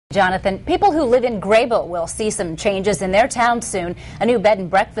Jonathan, people who live in Grabill will see some changes in their town soon. A new bed and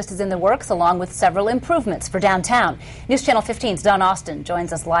breakfast is in the works, along with several improvements for downtown. News Channel 15's Don Austin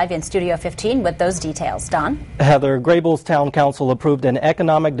joins us live in Studio 15 with those details. Don? Heather, Grabill's Town Council approved an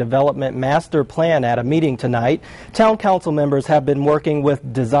economic development master plan at a meeting tonight. Town Council members have been working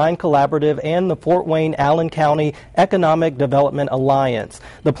with Design Collaborative and the Fort Wayne-Allen County Economic Development Alliance.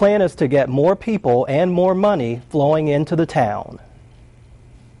 The plan is to get more people and more money flowing into the town.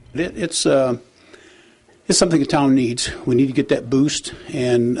 It's something the town needs. We need to get that boost,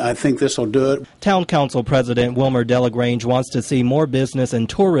 and I think this will do it. Town Council President Wilmer Delagrange wants to see more business and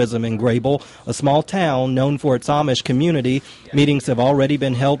tourism in Grabill, a small town known for its Amish community. Meetings have already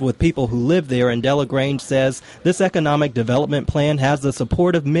been held with people who live there, and Delagrange says this economic development plan has the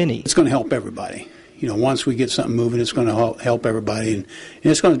support of many. It's going to help everybody. You know, once we get something moving, it's going to help everybody, and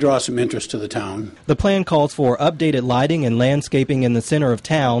it's going to draw some interest to the town. The plan calls for updated lighting and landscaping in the center of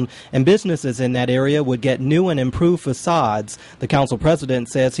town, and businesses in that area would get new and improved facades. The council president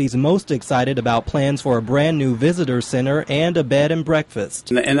says he's most excited about plans for a brand new visitor center and a bed and breakfast.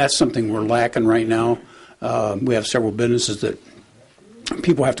 And that's something we're lacking right now. We have several businesses that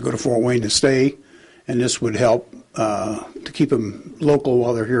people have to go to Fort Wayne to stay, and this would help to keep them local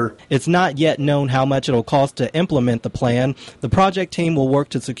while they're here. It's not yet known how much it'll cost to implement the plan. The project team will work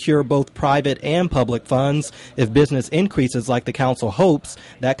to secure both private and public funds. If business increases like the council hopes,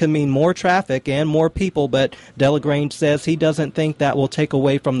 that could mean more traffic and more people, but Delagrange says he doesn't think that will take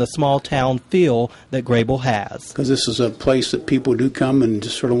away from the small town feel that Grabill has. Because this is a place that people do come and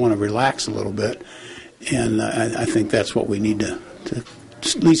just sort of want to relax a little bit, and I think that's what we need to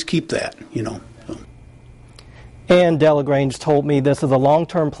at least keep that, you know. And Delagrange told me this is a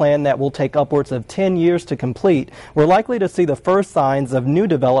long-term plan that will take upwards of 10 years to complete. We're likely to see the first signs of new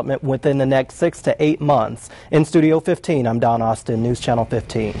development within the next 6 to 8 months. In Studio 15, I'm Don Austin, News Channel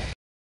 15.